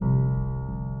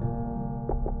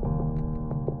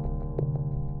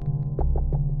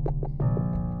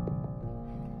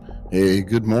Hey,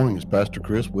 good morning. It's Pastor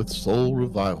Chris with Soul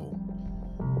Revival.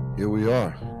 Here we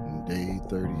are, day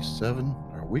 37,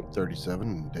 or week 37,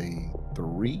 and day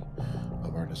 3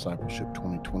 of our Discipleship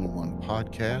 2021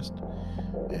 podcast.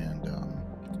 And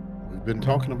we've been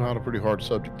talking about a pretty hard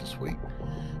subject this week,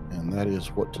 and that is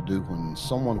what to do when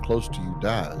someone close to you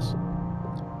dies.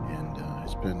 And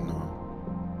it's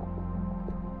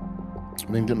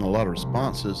been getting a lot of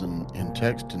responses in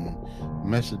text and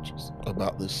messages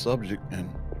about this subject, and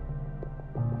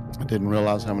I didn't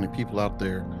realize how many people out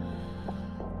there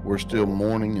were still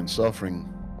mourning and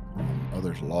suffering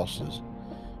others' losses.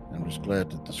 And I'm just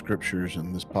glad that the scriptures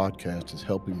and this podcast is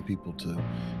helping people to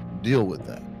deal with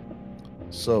that.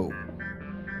 So,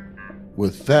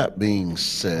 with that being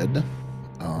said,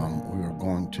 we are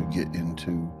going to get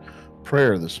into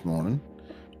prayer this morning,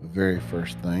 the very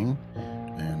first thing,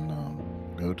 and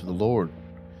go to the Lord.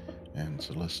 And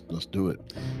so let's do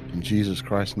it in Jesus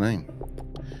Christ's name.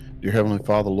 Dear Heavenly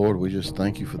Father, Lord, we just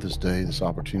thank you for this day, this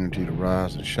opportunity to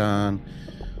rise and shine,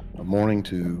 a morning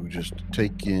to just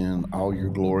take in all your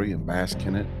glory and bask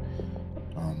in it,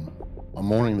 a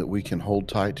morning that we can hold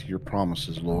tight to your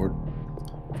promises, Lord.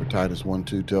 For Titus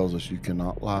 1:2 tells us you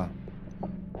cannot lie.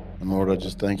 And Lord, I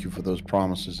just thank you for those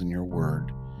promises in your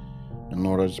word. And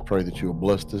Lord, I just pray that you will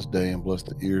bless this day and bless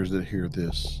the ears that hear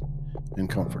this and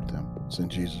comfort them. It's in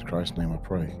Jesus Christ's name I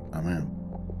pray. Amen.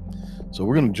 So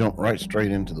we're going to jump right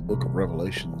straight into the book of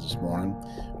Revelation this morning.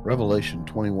 Revelation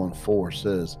 21:4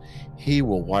 says, He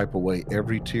will wipe away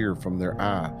every tear from their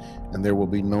eye, and there will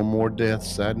be no more death,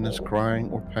 sadness,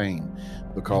 crying, or pain,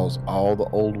 because all the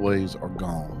old ways are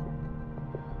gone.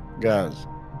 Guys,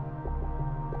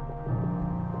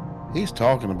 he's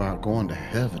talking about going to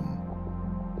heaven.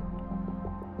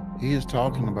 He is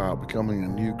talking about becoming a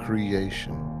new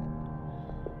creation.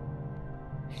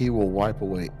 He will wipe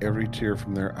away every tear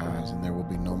from their eyes, and there will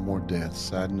be no more death,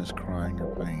 sadness, crying,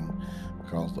 or pain,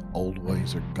 because the old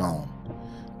ways are gone.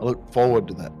 I look forward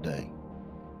to that day.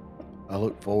 I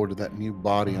look forward to that new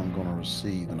body I'm going to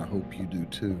receive, and I hope you do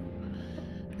too.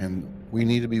 And we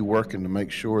need to be working to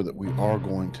make sure that we are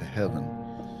going to heaven.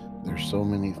 There's so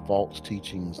many false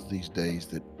teachings these days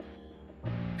that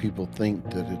people think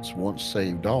that it's once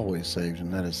saved, always saved,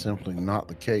 and that is simply not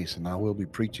the case. And I will be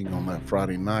preaching on that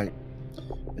Friday night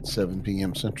at 7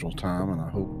 p.m. Central Time, and I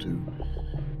hope to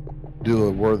do a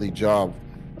worthy job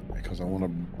because I want to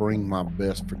bring my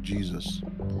best for Jesus.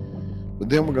 But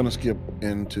then we're going to skip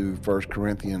into 1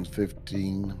 Corinthians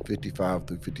 15:55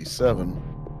 through 57.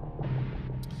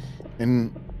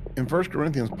 And in 1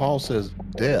 Corinthians, Paul says,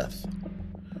 Death,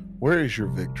 where is your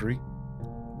victory?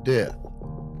 Death,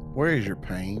 where is your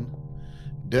pain?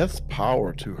 Death's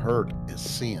power to hurt is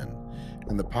sin,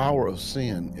 and the power of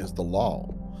sin is the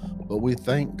law. But we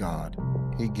thank God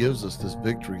he gives us this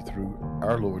victory through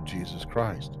our Lord Jesus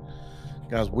Christ.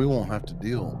 Guys, we won't have to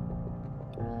deal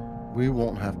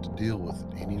with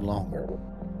it any longer.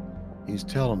 He's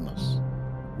telling us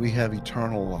we have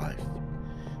eternal life.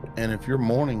 And if you're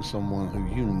mourning someone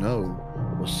who you know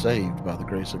was saved by the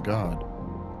grace of God,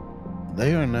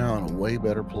 they are now in a way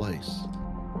better place.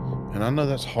 And I know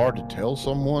that's hard to tell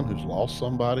someone who's lost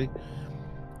somebody,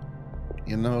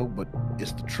 but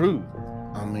it's the truth.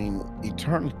 I mean,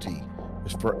 eternity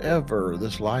is forever.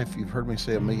 This life, you've heard me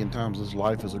say a million times, this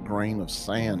life is a grain of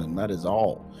sand, and that is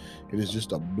all. It is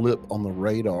just a blip on the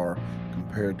radar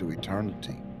compared to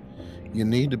eternity. You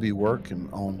need to be working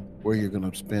on where you're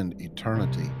going to spend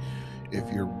eternity.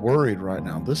 If you're worried right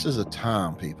now, this is a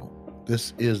time, people.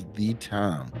 This is the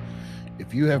time.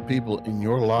 If you have people in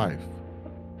your life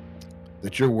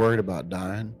that you're worried about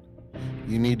dying,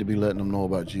 you need to be letting them know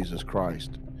about Jesus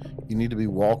Christ. You need to be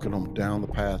walking them down the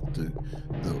path to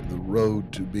the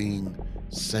road to being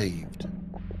saved,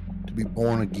 to be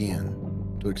born again,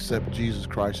 to accept Jesus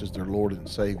Christ as their Lord and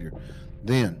Savior.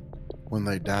 Then, when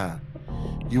they die,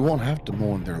 you won't have to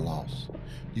mourn their loss.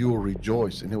 You will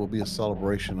rejoice, and it will be a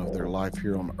celebration of their life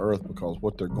here on earth, because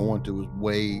what they're going to is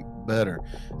way better.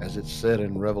 As it's said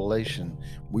in Revelation,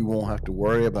 we won't have to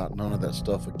worry about none of that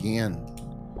stuff again.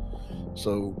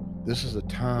 So this is a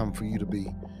time for you to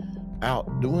be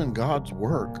out doing God's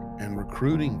work and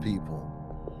recruiting people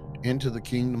into the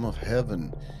kingdom of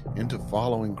heaven, into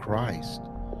following Christ.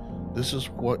 This is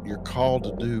what you're called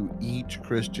to do. Each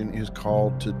Christian is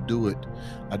called to do it.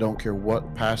 I don't care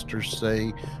what pastors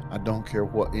say. I don't care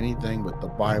what anything but the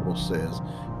Bible says.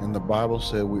 And the Bible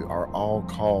said we are all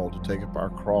called to take up our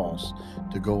cross,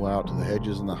 to go out to the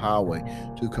hedges and the highway,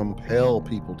 to compel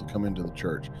people to come into the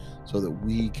church so that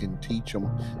we can teach them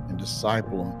and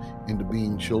disciple them into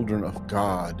being children of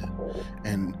God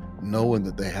and knowing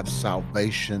that they have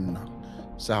salvation.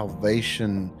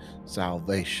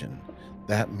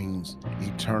 that means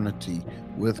eternity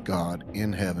with God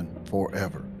in heaven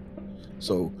forever.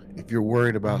 So if you're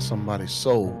worried about somebody's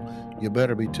soul, you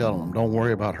better be telling them, don't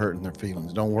worry about hurting their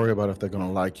feelings. Don't worry about if they're going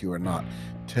to like you or not.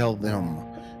 Tell them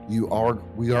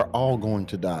we are all going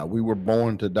to die. We were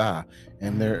born to die.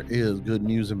 And there is good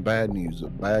news and bad news. The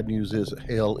bad news is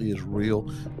hell is real.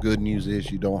 Good news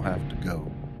is you don't have to go.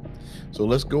 So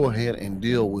let's go ahead and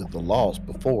deal with the loss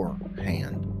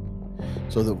beforehand,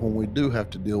 so that when we do have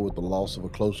to deal with the loss of a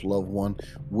close loved one,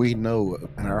 we know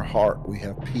in our heart we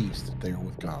have peace that they are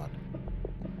with God.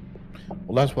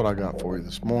 Well, that's what I got for you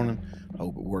this morning. I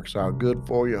hope it works out good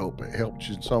for you. I hope it helps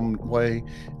you in some way.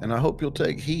 And I hope you'll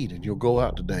take heed and you'll go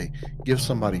out today. Give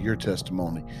somebody your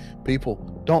testimony. People,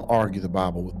 don't argue the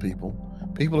Bible with people.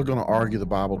 People are going to argue the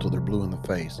Bible till they're blue in the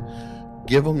face.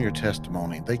 Give them your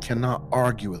testimony. They cannot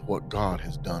argue with what God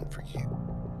has done for you.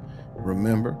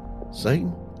 Remember,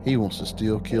 Satan, he wants to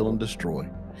steal, kill, and destroy.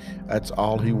 That's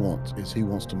all he wants, is he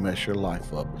wants to mess your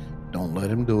life up. Don't let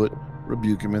him do it.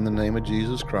 Rebuke him in the name of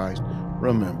Jesus Christ.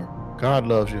 Remember, God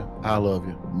loves you. I love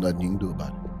you. Nothing you can do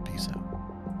about it.